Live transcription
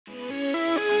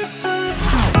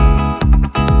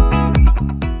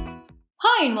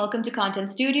Hi and welcome to Content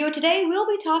Studio. Today we'll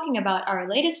be talking about our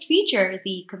latest feature,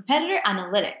 the competitor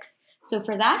analytics. So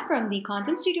for that, from the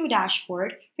Content Studio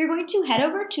dashboard, you're going to head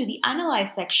over to the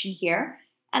Analyze section here,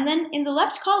 and then in the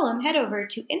left column, head over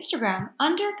to Instagram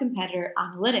under Competitor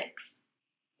Analytics.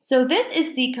 So this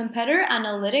is the Competitor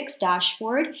Analytics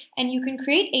dashboard, and you can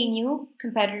create a new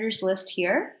competitors list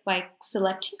here by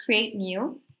selecting Create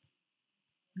New,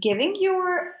 giving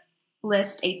your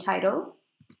list a title.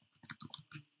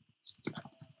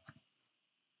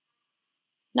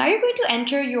 Now you're going to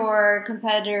enter your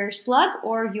competitor slug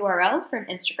or URL from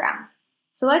Instagram.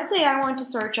 So let's say I want to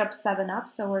search up 7up,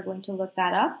 so we're going to look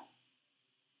that up.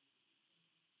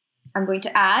 I'm going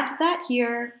to add that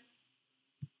here.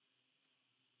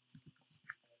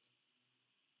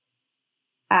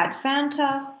 Add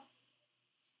Fanta.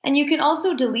 And you can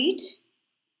also delete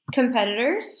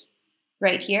competitors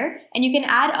right here, and you can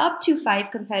add up to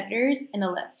 5 competitors in a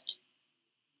list.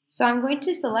 So I'm going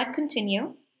to select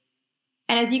Continue.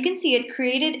 And as you can see, it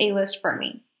created a list for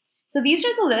me. So these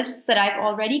are the lists that I've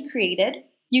already created.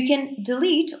 You can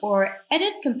delete or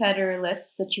edit competitor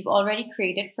lists that you've already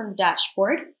created from the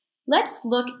dashboard. Let's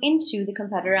look into the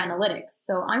competitor analytics.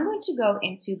 So I'm going to go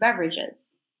into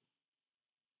beverages.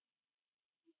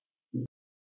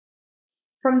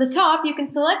 From the top, you can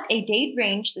select a date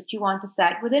range that you want to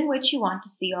set within which you want to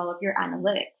see all of your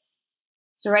analytics.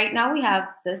 So right now we have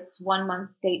this 1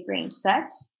 month date range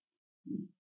set.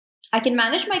 I can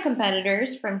manage my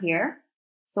competitors from here.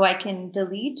 So I can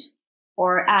delete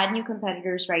or add new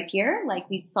competitors right here, like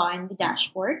we saw in the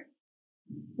dashboard.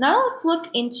 Now let's look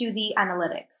into the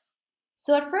analytics.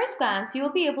 So at first glance,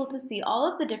 you'll be able to see all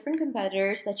of the different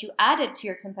competitors that you added to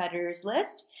your competitors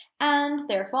list and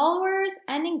their followers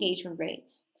and engagement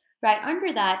rates. Right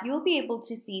under that, you'll be able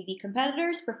to see the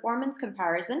competitors' performance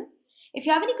comparison. If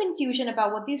you have any confusion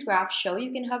about what these graphs show,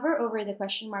 you can hover over the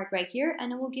question mark right here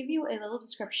and it will give you a little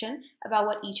description about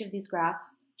what each of these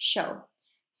graphs show.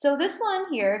 So this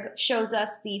one here shows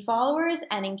us the followers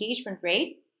and engagement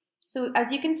rate. So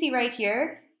as you can see right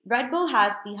here, Red Bull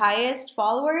has the highest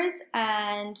followers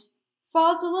and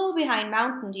falls a little behind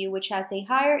Mountain Dew, which has a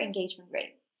higher engagement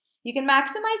rate. You can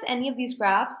maximize any of these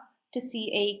graphs to see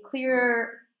a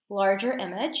clearer, larger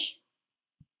image.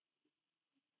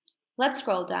 Let's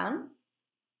scroll down.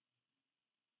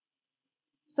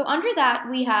 So under that,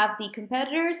 we have the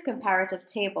competitors comparative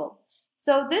table.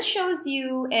 So this shows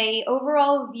you an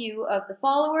overall view of the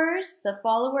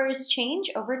followers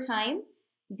change over time,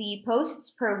 the posts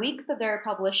per week that they're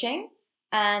publishing,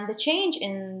 and the change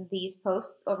in these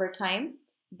posts over time,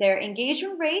 their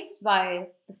engagement rates by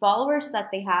the followers that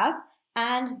they have,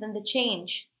 and then the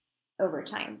change over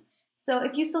time. So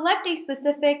if you select a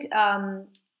specific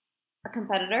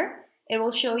competitor, it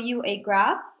will show you a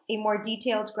graph, a more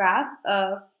detailed graph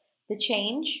of the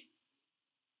change,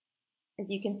 as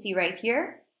you can see right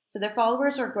here. So their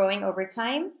followers are growing over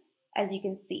time, as you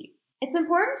can see. It's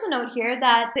important to note here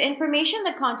that the information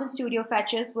that Content Studio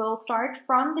fetches will start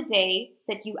from the day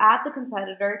that you add the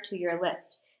competitor to your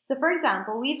list. So for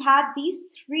example, we've had these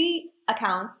 3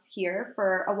 accounts here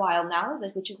for a while now,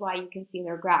 which is why you can see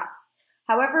their graphs.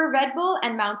 However, Red Bull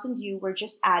and Mountain Dew were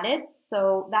just added,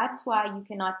 so that's why you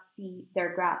cannot see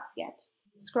their graphs yet.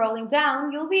 Scrolling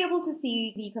down, you'll be able to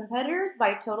see the competitors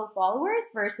by total followers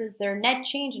versus their net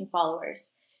change in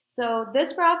followers. So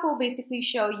this graph will basically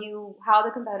show you how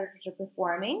the competitors are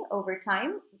performing over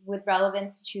time with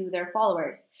relevance to their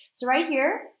followers. So right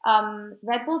here,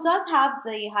 Red Bull does have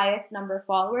the highest number of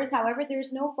followers. However,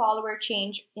 there's no follower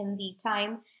change in the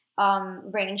time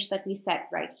range that we set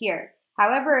right here.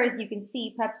 However, as you can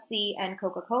see, Pepsi and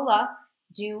Coca-Cola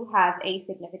do have a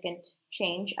significant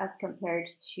change as compared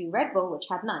to Red Bull, which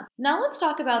had none. Now let's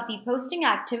talk about the posting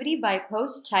activity by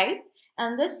post type.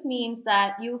 And this means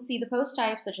that you'll see the post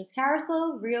types such as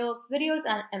carousel, reels, videos,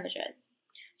 and images.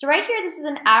 So right here, this is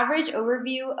an average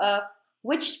overview of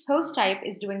which post type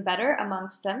is doing better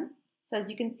amongst them. So as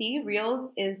you can see,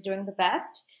 reels is doing the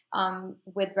best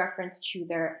with reference to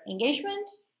their engagement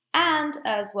and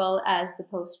as well as the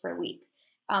posts per week.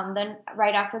 Then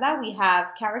right after that, we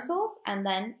have carousels and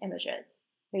then images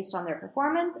based on their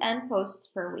performance and posts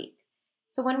per week.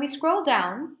 So when we scroll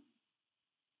down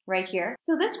right here,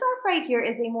 so this graph right here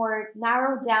is a more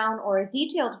narrowed down or a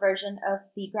detailed version of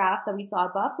the graph that we saw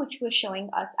above, which was showing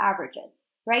us averages.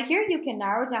 Right here, you can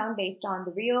narrow down based on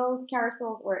the reels,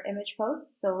 carousels, or image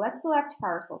posts. So let's select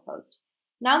carousel post.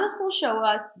 Now this will show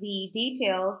us the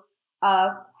details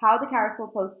of how the carousel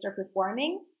posts are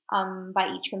performing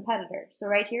by each competitor. So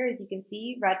right here, as you can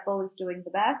see, Red Bull is doing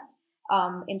the best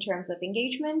in terms of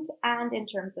engagement and in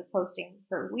terms of posting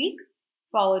per week,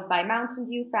 followed by Mountain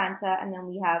Dew, Fanta, and then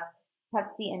we have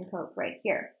Pepsi and Coke right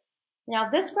here. Now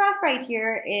this graph right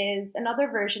here is another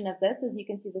version of this. As you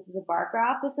can see, this is a bar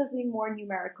graph. This is a more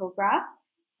numerical graph.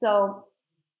 So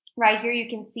right here you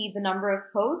can see the number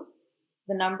of posts,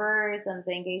 the numbers, and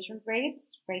the engagement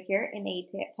rates right here in a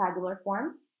tabular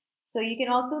form. So you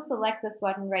can also select this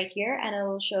button right here and it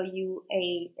will show you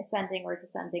a ascending or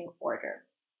descending order.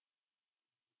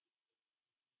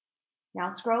 Now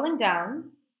scrolling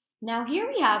down, now here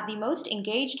we have the most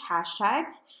engaged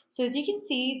hashtags. So as you can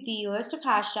see, the list of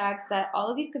hashtags that all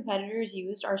of these competitors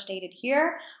used are stated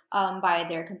here by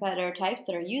their competitor types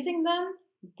that are using them,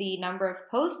 the number of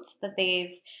posts that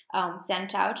they've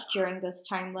sent out during this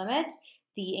time limit,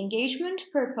 the engagement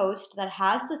per post that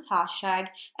has this hashtag,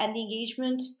 and the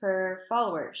engagement per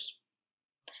followers.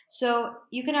 So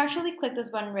you can actually click this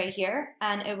button right here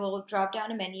and it will drop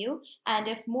down a menu. And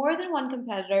if more than one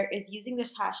competitor is using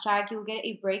this hashtag, you'll get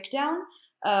a breakdown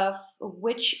of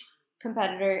which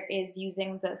competitor is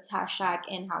using this hashtag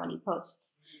in how many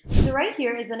posts. So right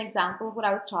here is an example of what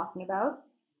I was talking about.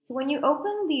 So when you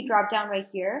open the drop down right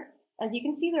here, as you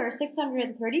can see, there are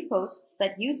 630 posts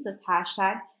that use this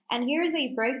hashtag. And here's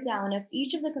a breakdown of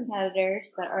each of the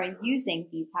competitors that are using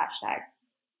these hashtags.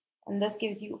 And this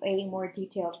gives you a more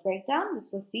detailed breakdown.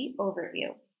 This was the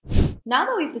overview. Now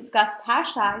that we've discussed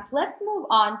hashtags, let's move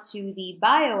on to the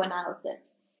bio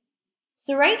analysis.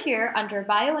 So right here under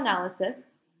bio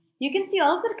analysis, you can see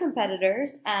all of the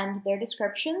competitors and their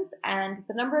descriptions and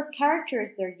the number of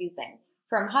characters they're using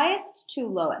from highest to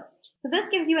lowest. So this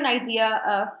gives you an idea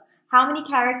of how many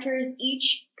characters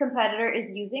each competitor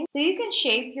is using, so you can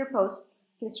shape your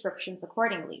post's descriptions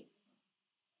accordingly.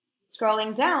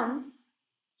 Scrolling down,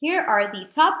 here are the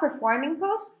top performing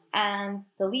posts and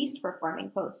the least performing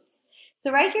posts.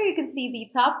 So right here you can see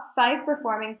the top 5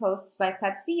 performing posts by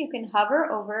Pepsi. You can hover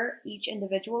over each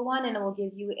individual one and it will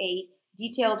give you a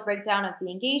detailed breakdown of the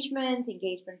engagement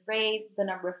rate, the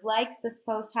number of likes this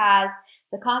post has,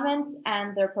 the comments,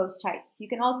 and their post types. You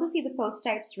can also see the post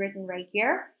types written right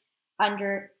here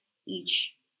under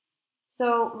each.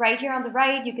 So right here on the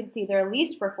right, you can see their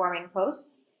least performing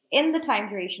posts in the time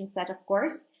duration set, of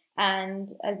course.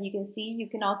 And as you can see, you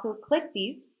can also click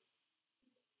these.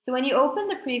 So when you open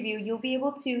the preview, you'll be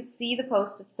able to see the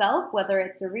post itself, whether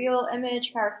it's a reel,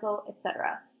 image, carousel,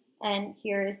 etc. And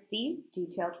here is the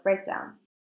detailed breakdown.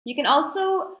 You can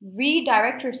also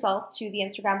redirect yourself to the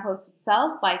Instagram post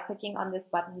itself by clicking on this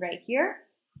button right here.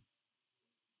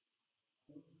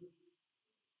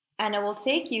 And it will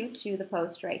take you to the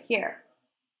post right here.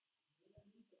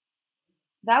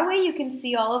 That way you can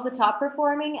see all of the top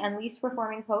performing and least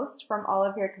performing posts from all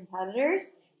of your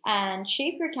competitors and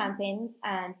shape your campaigns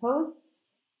and posts,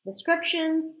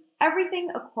 descriptions, everything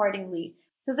accordingly.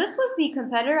 So this was the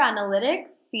competitor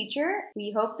analytics feature.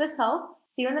 We hope this helps.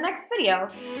 See you in the next video.